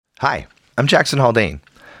Hi, I'm Jackson Haldane,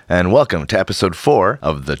 and welcome to episode 4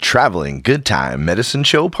 of the Traveling Good Time Medicine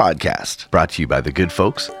Show podcast, brought to you by the good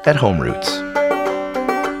folks at Home Roots.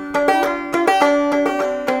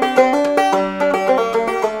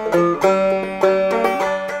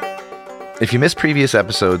 If you missed previous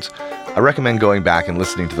episodes, I recommend going back and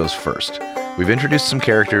listening to those first. We've introduced some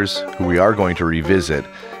characters who we are going to revisit,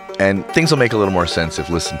 and things will make a little more sense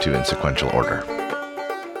if listened to in sequential order.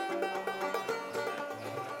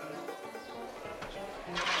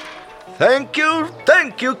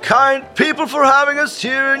 Thank you, kind people, for having us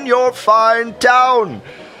here in your fine town.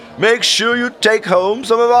 Make sure you take home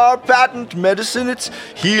some of our patent medicine. Its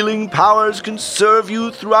healing powers can serve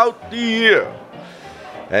you throughout the year.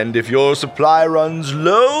 And if your supply runs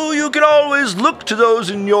low, you can always look to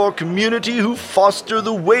those in your community who foster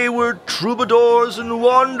the wayward troubadours and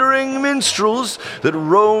wandering minstrels that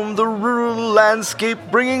roam the rural landscape,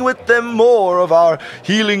 bringing with them more of our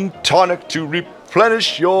healing tonic to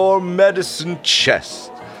replenish your medicine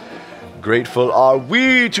chest. Grateful are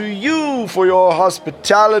we to you for your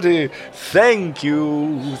hospitality. Thank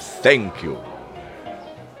you, thank you.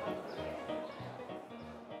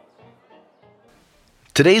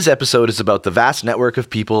 Today's episode is about the vast network of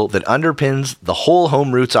people that underpins the whole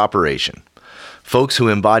Home Roots operation. Folks who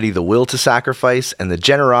embody the will to sacrifice and the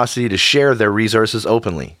generosity to share their resources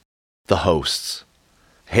openly. The hosts.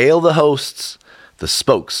 Hail the hosts, the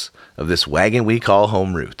spokes of this wagon we call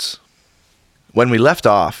Home Roots. When we left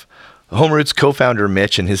off, Home Roots co-founder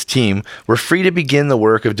Mitch and his team were free to begin the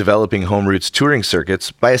work of developing Home Roots touring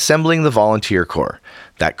circuits by assembling the Volunteer Corps,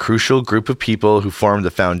 that crucial group of people who formed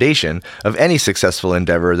the foundation of any successful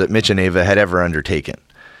endeavor that Mitch and Ava had ever undertaken.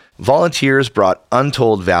 Volunteers brought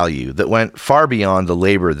untold value that went far beyond the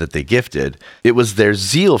labor that they gifted. It was their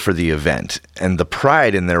zeal for the event and the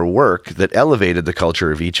pride in their work that elevated the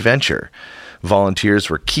culture of each venture. Volunteers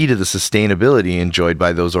were key to the sustainability enjoyed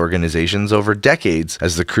by those organizations over decades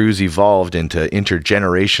as the crews evolved into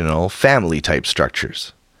intergenerational, family-type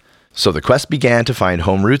structures. So the quest began to find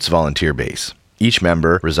Home Roots' volunteer base, each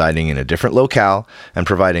member residing in a different locale and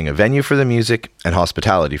providing a venue for the music and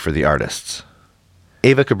hospitality for the artists.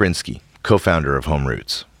 Ava Kabrinsky, co-founder of Home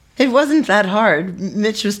Roots. It wasn't that hard.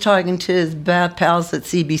 Mitch was talking to his pals at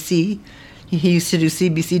CBC. He used to do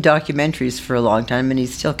CBC documentaries for a long time, and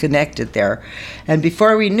he's still connected there. And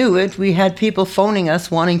before we knew it, we had people phoning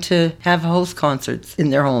us wanting to have host concerts in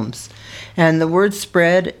their homes. And the word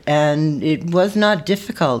spread, and it was not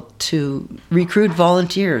difficult to recruit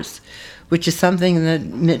volunteers, which is something that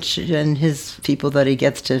Mitch and his people that he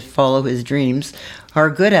gets to follow his dreams are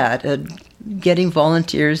good at getting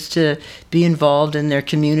volunteers to be involved in their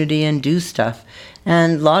community and do stuff.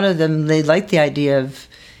 And a lot of them, they like the idea of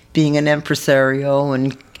being an impresario,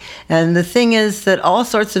 and the thing is that all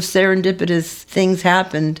sorts of serendipitous things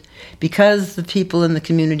happened because the people in the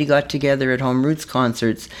community got together at Home Roots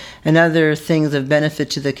concerts, and other things of benefit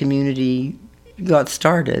to the community got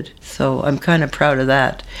started. So I'm kind of proud of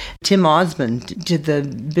that. Tim Osmond did the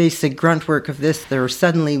basic grunt work of this.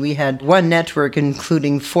 Suddenly we had one network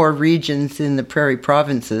including 4 regions in the Prairie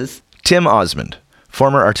Provinces. Tim Osmond,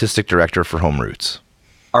 former artistic director for Home Roots.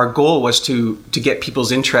 Our goal was to get people's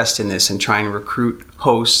interest in this and try and recruit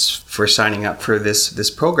hosts for signing up for this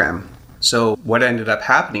program. So what ended up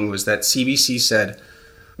happening was that CBC said,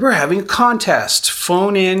 we're having a contest.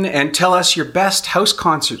 Phone in and tell us your best house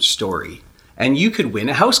concert story. And you could win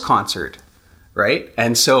a house concert, right?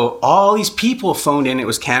 And so all these people phoned in. It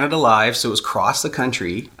was Canada Live, so it was across the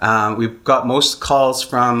country. We got most calls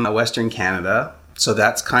from Western Canada. So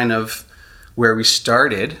that's kind of where we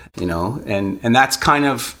started, and that's kind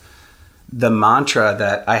of the mantra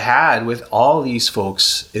that I had with all these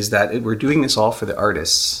folks, is that we're doing this all for the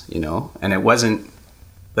artists, and it wasn't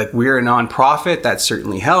like we're a nonprofit. That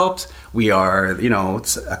certainly helped. We are,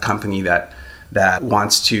 it's a company that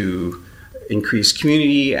wants to increase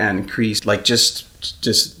community and increase like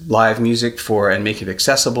just live music and make it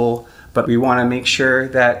accessible. But we want to make sure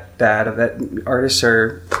that artists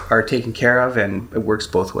are taken care of, and it works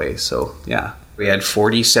both ways. So yeah, we had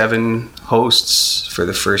 47 hosts for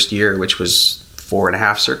the first year, which was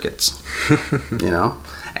 4.5 circuits,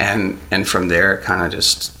 and from there it kind of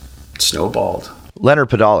just snowballed. Leonard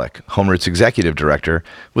Podolak, Home Roots Executive Director,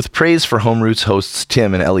 with praise for Home Roots hosts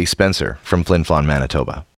Tim and Ellie Spencer from Flin Flon,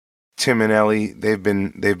 Manitoba. Tim and Ellie, they've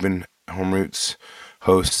been Home Roots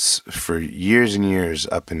hosts for years and years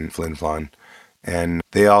up in Flin Flon, and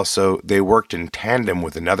they worked in tandem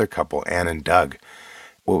with another couple, Ann and Doug.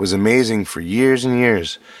 What was amazing for years and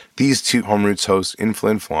years, these 2 Home Roots hosts in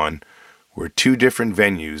Flin Flon were 2 different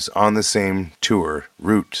venues on the same tour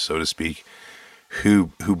route, so to speak, who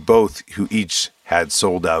each had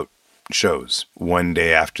sold out shows one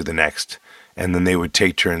day after the next. And then they would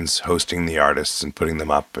take turns hosting the artists and putting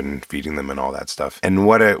them up and feeding them and all that stuff. And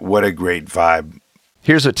what a great vibe.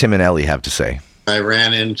 Here's what Tim and Ellie have to say. I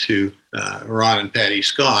ran into Ron and Patty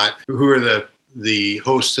Scott, who are the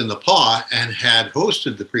hosts in the Paw and had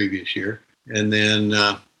hosted the previous year. And then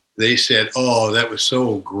they said, "Oh, that was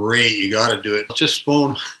so great. You got to do it. Just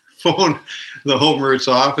phone the Home Roots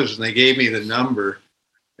office." And they gave me the number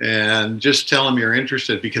and just tell them you're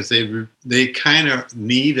interested, because they kind of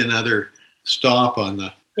need another stop on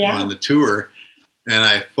the tour. And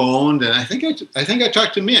I phoned, and I think I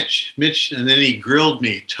talked to Mitch, and then he grilled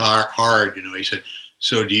me hard. He said,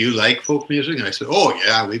 "So do you like folk music?" And I said, "Oh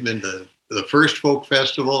yeah, we've been to the first folk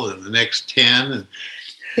festival and the next 10,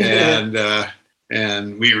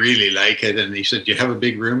 and we really like it." And he said, "Do you have a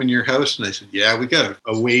big room in your house?" And I said, "Yeah, we got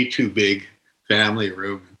a way too big family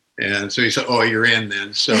room." And so he said, "Oh, you're in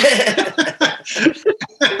then." So,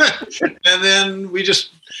 and then we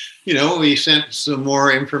just, we sent some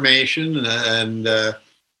more information, and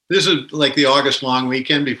this is like the August long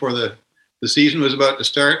weekend before the season was about to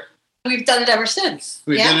start. We've done it ever since.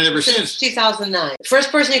 We've done it ever since 2009. The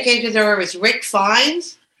first person who came to the door was Rick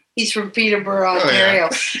Fines. He's from Peterborough, Ontario.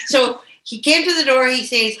 So he came to the door. He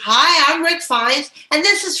says, "Hi, I'm Rick Fines, and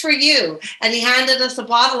this is for you." And he handed us a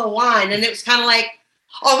bottle of wine, and it was kind of like,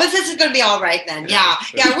 "Oh, but this is going to be all right then. Yeah,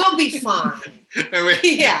 we'll be fine."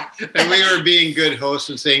 And we were being good hosts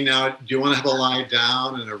and saying, "Now, do you want to have a lie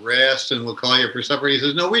down and a rest, and we'll call you for supper?" He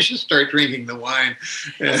says, "No, we should start drinking the wine."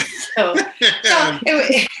 So it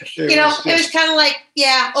was kind of like,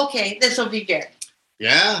 "Yeah, okay, this will be good."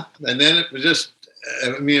 Yeah, and then it was just,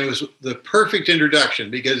 it was the perfect introduction,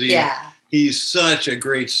 because he's such a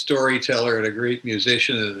great storyteller and a great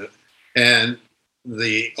musician, and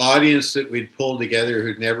the audience that we'd pulled together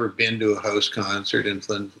who'd never been to a house concert in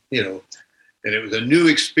Flin, and it was a new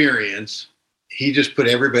experience. He just put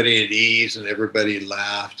everybody at ease, and everybody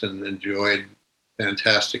laughed and enjoyed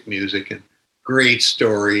fantastic music and great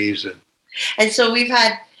stories. And so we've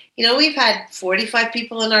had 45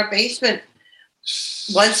 people in our basement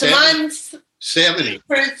once a month. 70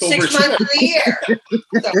 for 6 months of the year.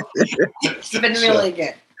 So it's been really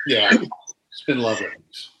good. Yeah, it's been lovely.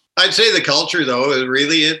 I'd say the culture, though, is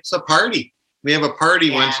really, it's a party. We have a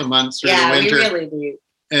party once a month through the winter. Yeah, we really do.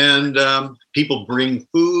 And people bring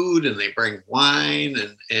food, and they bring wine,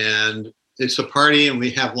 and it's a party, and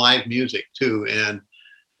we have live music too. And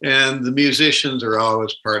the musicians are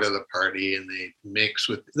always part of the party, and they mix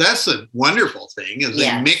with. That's the wonderful thing, is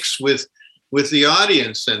they mix with the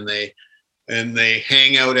audience, and they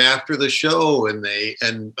hang out after the show, and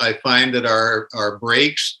I find that our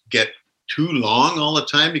breaks get too long all the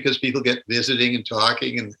time, because people get visiting and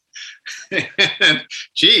talking, and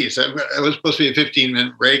geez, it was supposed to be a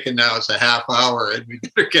 15-minute break, and now it's a half hour, and we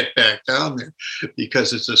better get back down there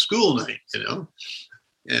because it's a school night,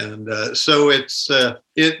 And so it's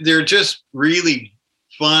they're just really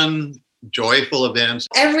fun, joyful events.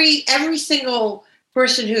 Every single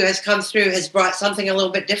person who has come through has brought something a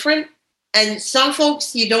little bit different, and some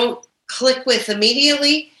folks you don't click with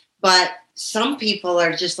immediately, but some people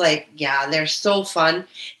are just like, they're so fun,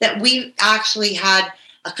 that we actually had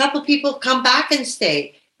a couple of people come back and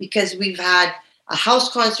stay, because we've had a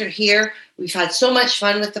house concert here. We've had so much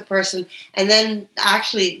fun with the person. And then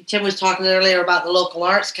actually, Tim was talking earlier about the local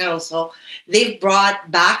arts council. They've brought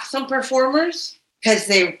back some performers, because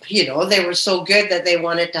they were so good that they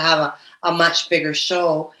wanted to have a much bigger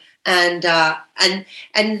show. And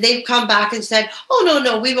they've come back and said, "Oh,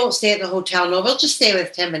 no, we won't stay at the hotel. No, we'll just stay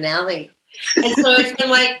with Tim and Ellie." And so it's been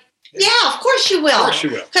like, of course you will. Of course you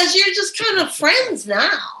will. Because you're just kind of friends now.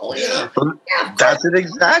 That's it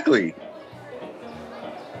exactly.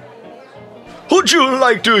 Would you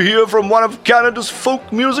like to hear from one of Canada's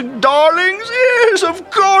folk music darlings? Yes, of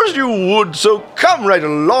course you would. So come right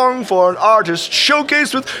along for an artist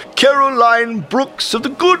showcase with Caroline Brooks of the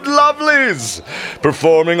Good Lovelies,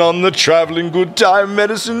 performing on the Traveling Good Time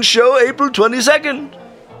Medicine Show April 22nd.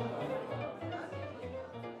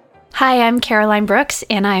 Hi, I'm Caroline Brooks,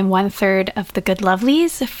 and I'm 1/3 of the Good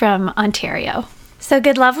Lovelies from Ontario. So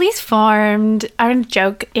Good Lovelies formed, I don't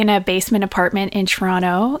joke, in a basement apartment in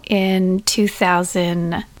Toronto in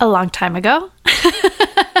 2000, a long time ago.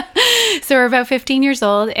 So we're about 15 years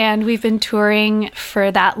old, and we've been touring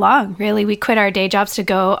for that long. Really, we quit our day jobs to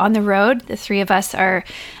go on the road. The three of us are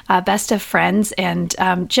best of friends, and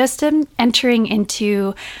just entering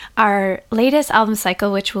into our latest album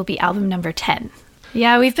cycle, which will be album number 10.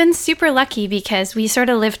 Yeah, we've been super lucky because we sort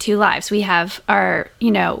of live two lives. We have our,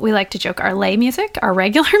 we like to joke, our lay music, our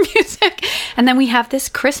regular music, and then we have this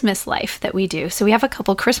Christmas life that we do. So we have a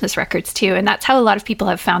couple Christmas records too, and that's how a lot of people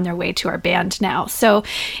have found their way to our band now. So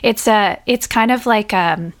it's kind of like,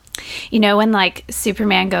 when like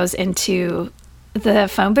Superman goes into the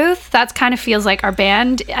phone booth, that kind of feels like our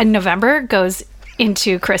band in November goes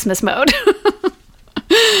into Christmas mode.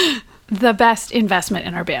 The best investment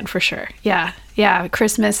in our band for sure. Yeah,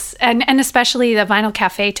 Christmas, and especially the Vinyl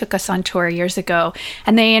Cafe took us on tour years ago,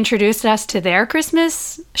 and they introduced us to their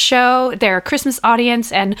Christmas show, their Christmas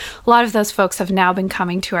audience, and a lot of those folks have now been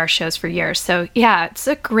coming to our shows for years. So yeah, it's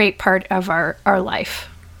a great part of our life.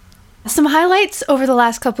 Some highlights over the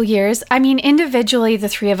last couple years. I mean, individually, the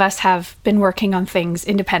three of us have been working on things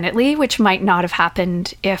independently, which might not have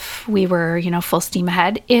happened if we were, full steam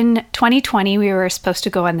ahead. In 2020, we were supposed to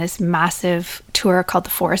go on this massive tour called the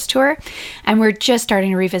Forest Tour, and we're just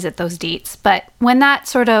starting to revisit those dates. But when that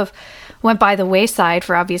sort of went by the wayside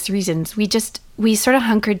for obvious reasons, we sort of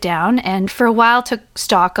hunkered down and for a while took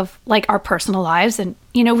stock of like our personal lives. And,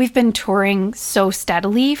 we've been touring so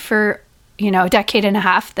steadily for a decade and a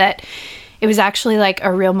half that it was actually like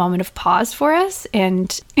a real moment of pause for us,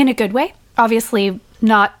 and in a good way. Obviously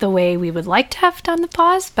not the way we would like to have done the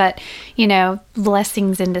pause, but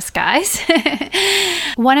blessings in disguise.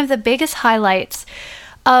 One of the biggest highlights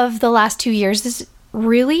of the last 2 years is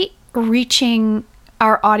really reaching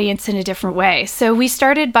our audience in a different way. So we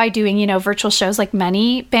started by doing, virtual shows like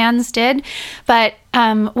many bands did. But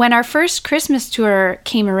when our first Christmas tour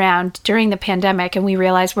came around during the pandemic and we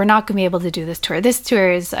realized we're not going to be able to do this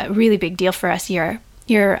tour is a really big deal for us year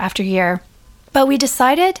after year. But we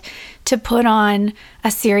decided to put on a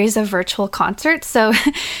series of virtual concerts. So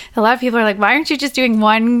a lot of people are like, why aren't you just doing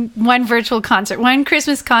one virtual concert, one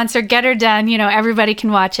Christmas concert, get her done, everybody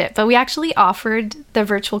can watch it. But we actually offered the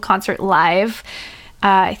virtual concert live.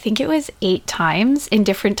 I think it was 8 times in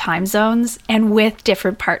different time zones and with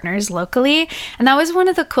different partners locally. And that was one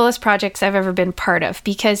of the coolest projects I've ever been part of,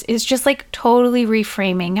 because it's just like totally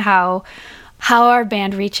reframing how our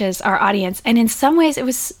band reaches our audience. And in some ways it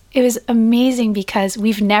was amazing because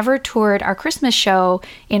we've never toured our Christmas show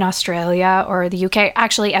in Australia or the UK,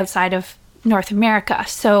 actually outside of North America.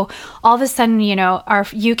 So all of a sudden, our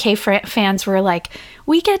UK fans were like,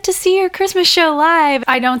 we get to see your Christmas show live.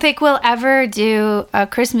 I don't think we'll ever do a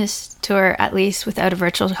Christmas tour, at least without a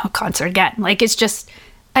virtual concert again. Like, it's just,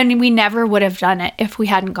 we never would have done it if we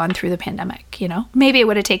hadn't gone through the pandemic, Maybe it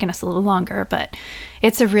would have taken us a little longer, but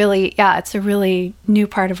it's a really new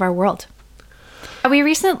part of our world. We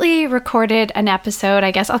recently recorded an episode,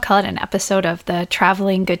 I guess I'll call it an episode, of the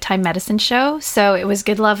Traveling Good Time Medicine Show. So it was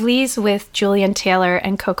Good Lovelies with Julian Taylor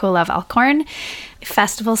and Coco Love Alcorn,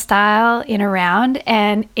 festival style in a round,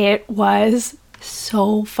 and it was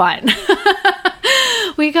so fun.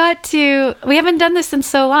 We haven't done this in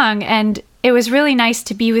so long, and it was really nice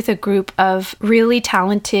to be with a group of really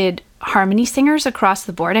talented harmony singers across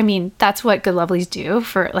the board. I mean, that's what Good Lovelies do.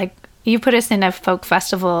 For like, you put us in a folk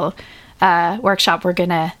festival workshop, we're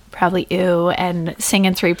gonna probably and sing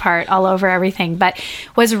in 3-part all over everything. But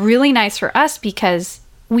was really nice for us because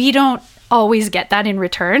we don't always get that in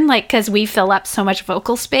return, like, because we fill up so much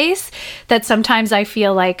vocal space that sometimes I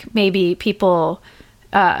feel like maybe people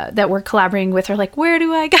that we're collaborating with are like, where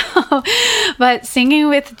do I go? But singing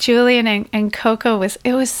with Julian and Coco was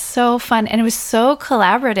so fun, and it was so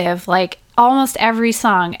collaborative. Like, almost every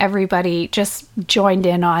song everybody just joined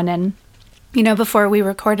in on. And before we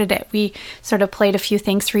recorded it, we sort of played a few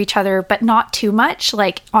things for each other, but not too much,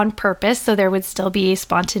 like on purpose, so there would still be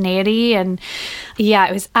spontaneity. And yeah,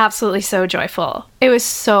 it was absolutely so joyful. It was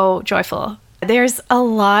so joyful. There's a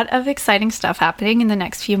lot of exciting stuff happening in the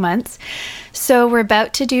next few months. So we're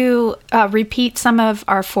about to repeat some of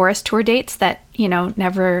our Forest Tour dates that,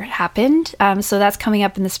 never happened. So that's coming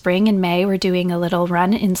up in the spring. In May, we're doing a little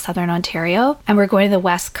run in Southern Ontario. And we're going to the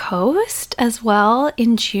West Coast as well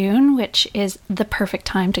in June, which is the perfect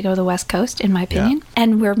time to go to the West Coast, in my opinion. Yeah.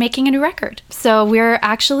 And we're making a new record. So we're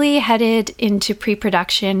actually headed into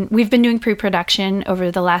pre-production. We've been doing pre-production over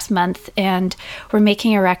the last month, and we're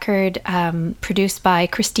making a record produced by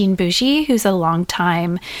Christine Bougie, who's a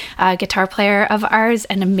longtime guitar player of ours,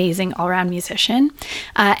 an amazing all-around musician,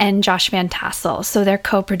 and Josh Van Tassel. So they're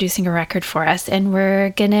co-producing a record for us, and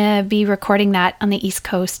we're gonna be recording that on the East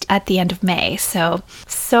Coast at the end of May. So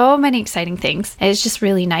many exciting things. It's just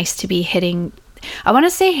really nice to be hitting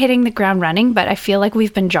the ground running, but I feel like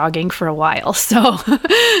we've been jogging for a while, so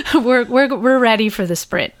we're ready for the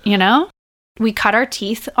sprint. We cut our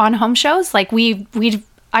teeth on home shows. Like, we'd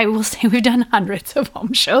I will say we've done hundreds of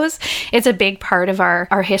home shows. It's a big part of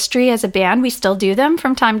our history as a band. We still do them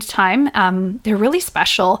from time to time. They're really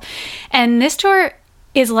special. And this tour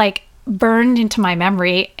is like burned into my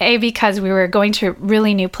memory, because we were going to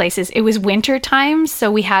really new places. It was winter time,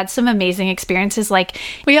 so we had some amazing experiences. Like,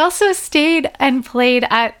 we also stayed and played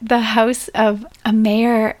at the house of a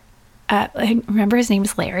mayor. I remember his name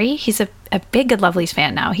is Larry. He's a big Good Lovelies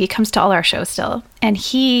fan now. He comes to all our shows still. And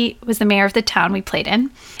he was the mayor of the town we played in.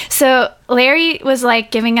 So Larry was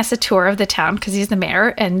like giving us a tour of the town because he's the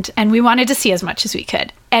mayor, and we wanted to see as much as we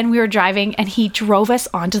could. And we were driving, and he drove us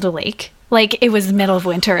onto the lake. Like, it was the middle of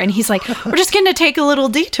winter, and he's like, we're just going to take a little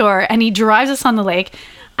detour. And he drives us on the lake.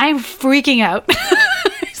 I'm freaking out.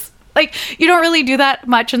 Like, you don't really do that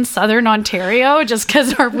much in southern Ontario just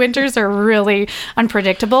because our winters are really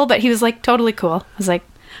unpredictable. But he was like, totally cool. I was like,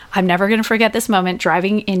 I'm never going to forget this moment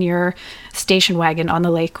driving in your station wagon on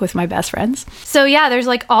the lake with my best friends. So yeah, there's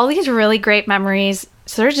like all these really great memories.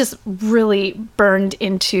 So they're just really burned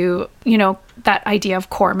into, that idea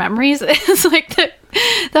of core memories. It's like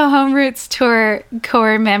the Home Roots Tour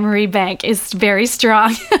core memory bank is very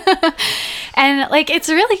strong. And like, it's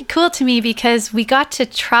really cool to me because we got to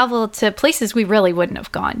travel to places we really wouldn't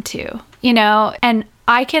have gone to, and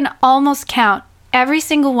I can almost count every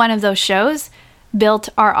single one of those shows built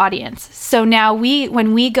our audience. So now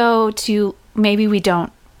when we go to, maybe we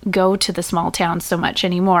don't go to the small towns so much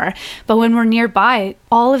anymore, but when we're nearby,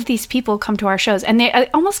 all of these people come to our shows, and I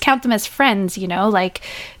almost count them as friends, like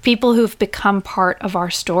people who've become part of our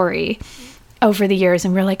story over the years.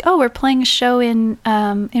 And we're like, oh, we're playing a show in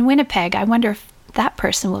Winnipeg. I wonder if that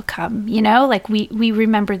person will come, like we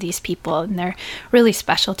remember these people, and they're really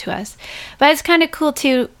special to us. But it's kind of cool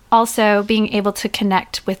too, also being able to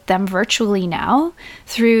connect with them virtually now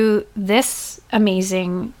through this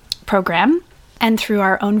amazing program and through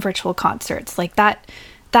our own virtual concerts. Like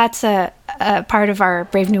that's a part of our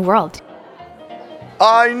Brave New World.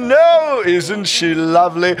 I know, isn't she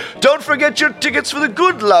lovely? Don't forget your tickets for the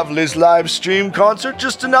Good Lovelies live stream concert,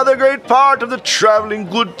 just another great part of the Traveling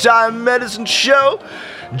Good Time Medicine show.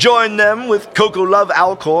 Join them with Coco Love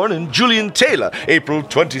Alcorn and Julian Taylor, April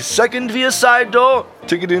 22nd via Side Door.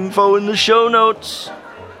 Ticket info in the show notes.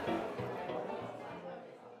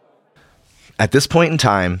 At this point in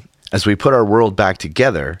time, as we put our world back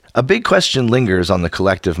together, a big question lingers on the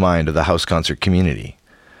collective mind of the house concert community.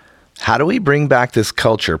 How do we bring back this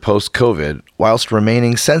culture post-COVID whilst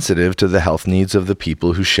remaining sensitive to the health needs of the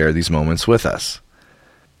people who share these moments with us?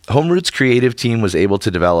 Home Roots' creative team was able to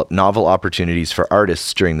develop novel opportunities for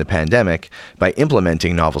artists during the pandemic by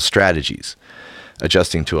implementing novel strategies.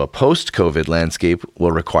 Adjusting to a post-COVID landscape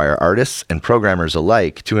will require artists and programmers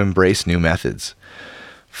alike to embrace new methods.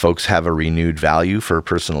 Folks have a renewed value for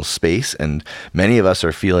personal space, and many of us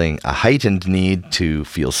are feeling a heightened need to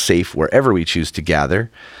feel safe wherever we choose to gather.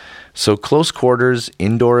 So close quarters,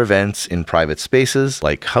 indoor events in private spaces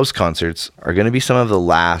like house concerts are going to be some of the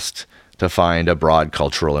last to find a broad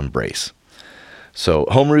cultural embrace. So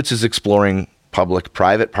Home Roots is exploring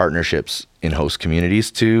public-private partnerships in host communities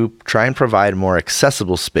to try and provide a more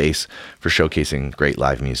accessible space for showcasing great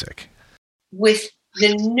live music. With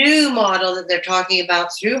the new model that they're talking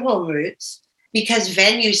about through Home Roots, because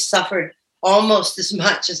venues suffered almost as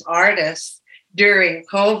much as artists during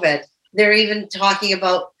COVID, they're even talking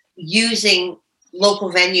about using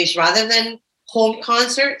local venues rather than home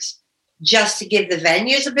concerts just to give the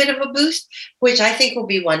venues a bit of a boost, which I think will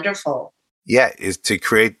be wonderful. Yeah, is to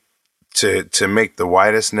create, to make the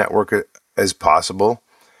widest network as possible,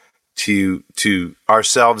 to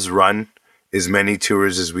ourselves run as many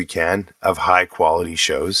tours as we can of high quality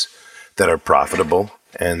shows that are profitable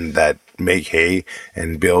and that make hay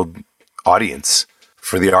and build audience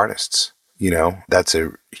for the artists. That's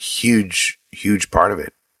a huge, huge part of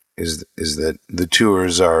it, is that the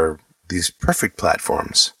tours are these perfect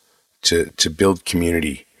platforms to build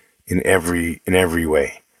community in every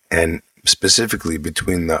way, and specifically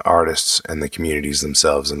between the artists and the communities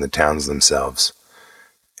themselves and the towns themselves.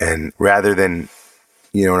 And rather than,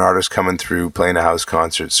 an artist coming through, playing a house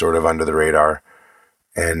concert sort of under the radar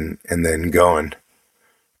and then going,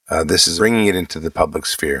 this is bringing it into the public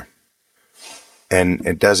sphere. And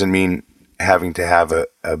it doesn't mean having to have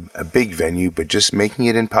a big venue, but just making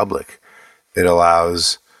it in public. It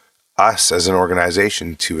allows us as an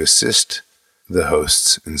organization to assist the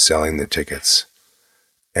hosts in selling the tickets.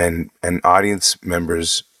 And audience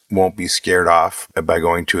members won't be scared off by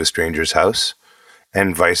going to a stranger's house,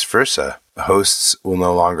 and vice versa. Hosts will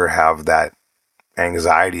no longer have that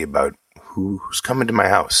anxiety about who's coming to my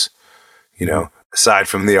house, aside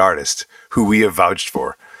from the artist who we have vouched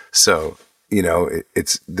for. So,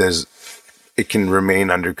 it it can remain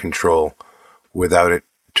under control without it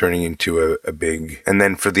turning into a big. And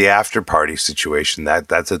then for the after party situation,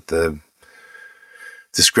 that's at the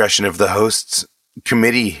discretion of the hosts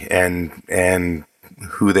committee and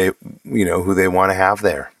who they want to have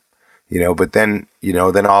there, but then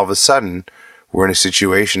all of a sudden we're in a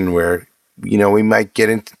situation where, we might get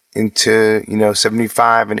into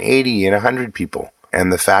 75 and 80 and 100 people.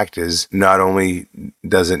 And the fact is, not only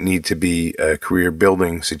does it need to be a career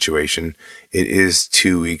building situation, it is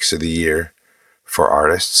 2 weeks of the year for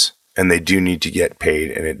artists, and they do need to get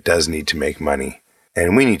paid, and it does need to make money,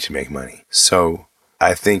 and we need to make money. So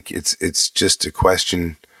I think it's just a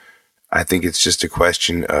question. I think it's just a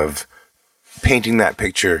question of painting that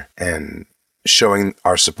picture and showing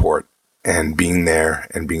our support and being there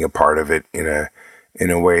and being a part of it in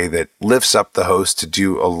a way that lifts up the host to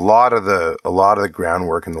do a lot of the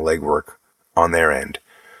groundwork and the legwork on their end,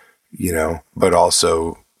 but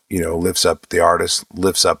also, lifts up the artist,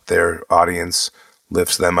 lifts up their audience,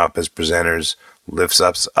 lifts them up as presenters, lifts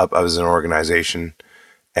us up as an organization,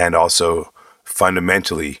 and also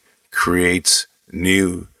fundamentally creates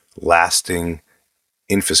new, lasting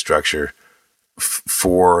infrastructure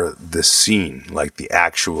for the scene, like the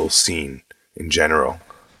actual scene in general.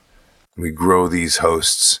 We grow these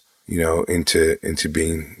hosts, into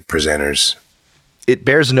being presenters. It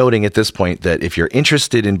bears noting at this point that if you're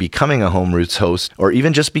interested in becoming a Home Roots host, or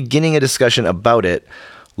even just beginning a discussion about it,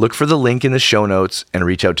 look for the link in the show notes and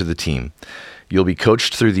reach out to the team. You'll be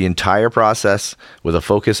coached through the entire process with a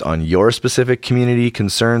focus on your specific community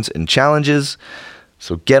concerns and challenges.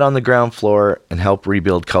 So get on the ground floor and help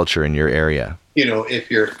rebuild culture in your area.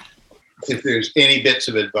 If there's any bits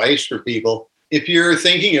of advice for people, if you're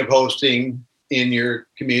thinking of hosting in your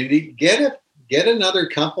community, get another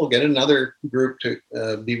couple, get another group to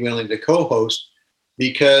be willing to co-host.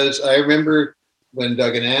 Because I remember when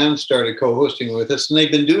Doug and Ann started co-hosting with us, and they've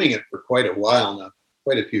been doing it for quite a while now,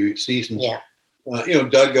 quite a few seasons. Yeah.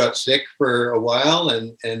 Doug got sick for a while,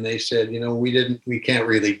 and they said, we can't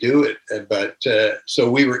really do it. But so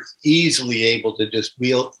we were easily able to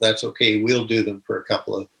that's okay. We'll do them for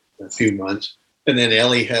a few months. And then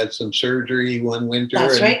Ellie had some surgery one winter.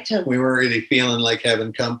 That's and right, Tim. We weren't really feeling like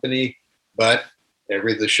having company, but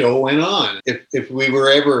the show went on. If we were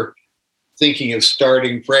ever thinking of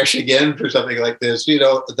starting fresh again for something like this,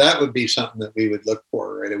 that would be something that we would look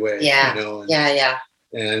for right away. Yeah.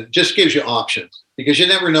 And it just gives you options, because you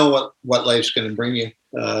never know what life's going to bring you.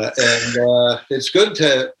 And it's good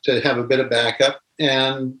to have a bit of backup.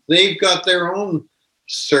 And they've got their own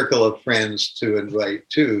circle of friends to invite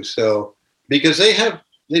too. So, because they've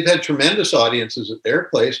had tremendous audiences at their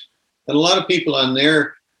place, and a lot of people on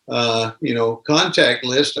their contact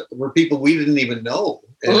list were people we didn't even know.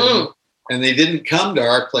 And they didn't come to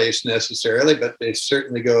our place necessarily, but they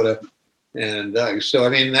certainly go to Ann and Doug. So,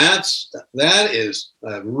 that is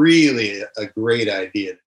really a great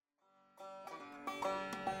idea.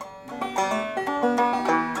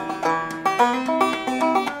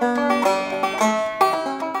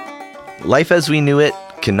 Life as we knew it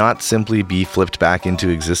cannot simply be flipped back into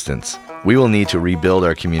existence. We will need to rebuild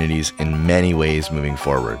our communities in many ways moving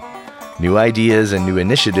forward. New ideas and new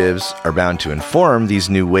initiatives are bound to inform these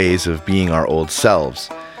new ways of being our old selves.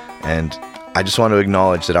 And I just want to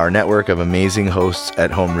acknowledge that our network of amazing hosts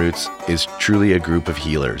at Home Roots is truly a group of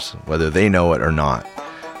healers, whether they know it or not.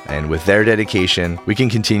 And with their dedication, we can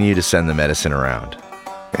continue to send the medicine around.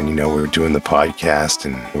 And we're doing the podcast,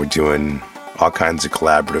 and we're doing all kinds of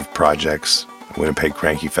collaborative projects, Winnipeg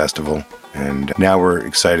Cranky Festival. And now we're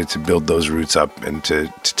excited to build those roots up and to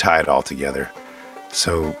tie it all together.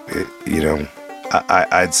 So,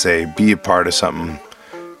 I'd say be a part of something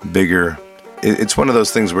bigger. It's one of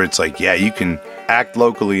those things where it's like, yeah, you can act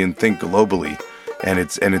locally and think globally. And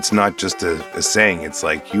it's not just a saying. It's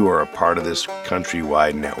like you are a part of this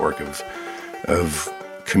countrywide network of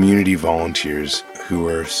community volunteers who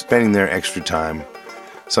are spending their extra time,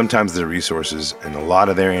 sometimes their resources, and a lot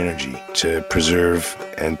of their energy to preserve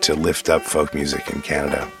and to lift up folk music in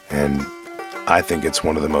Canada. And I think it's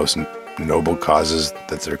one of the most noble causes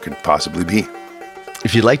that there could possibly be.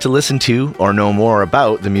 If you'd like to listen to or know more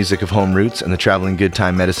about the music of Home Roots and the Traveling Good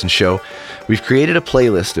Time Medicine Show, we've created a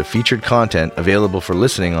playlist of featured content available for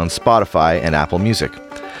listening on Spotify and Apple Music.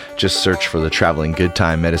 Just search for the Traveling Good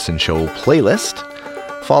Time Medicine Show playlist,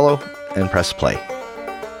 follow, and press play.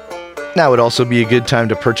 Now would also be a good time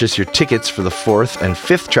to purchase your tickets for the 4th and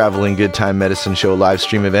 5th Traveling Good Time Medicine Show live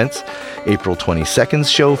stream events. April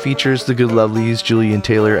 22nd's show features the Good Lovelies, Julian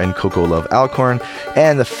Taylor and Coco Love Alcorn,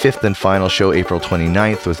 and the 5th and final show, April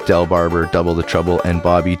 29th, with Del Barber, Double the Trouble, and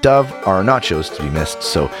Bobby Dove, are not shows to be missed.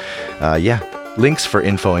 So, Links for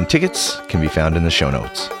info and tickets can be found in the show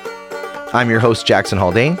notes. I'm your host, Jackson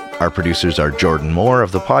Haldane. Our producers are Jordan Moore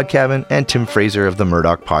of The Pod Cabin and Tim Fraser of the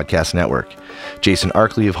Murdoch Podcast Network. Jason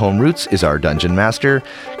Arkley of Home Roots is our Dungeon Master.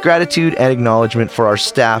 Gratitude and acknowledgement for our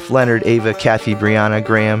staff, Leonard, Ava, Kathy, Brianna,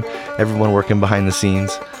 Graham, everyone working behind the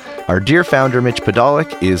scenes. Our dear founder, Mitch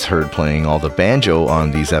Podolak, is heard playing all the banjo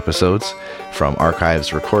on these episodes from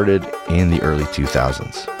archives recorded in the early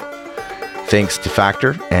 2000s. Thanks to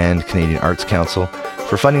Factor and Canadian Arts Council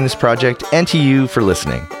for funding this project, and to you for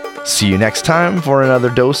listening. See you next time for another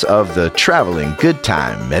dose of the Traveling Good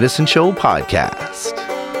Time Medicine Show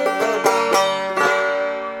podcast.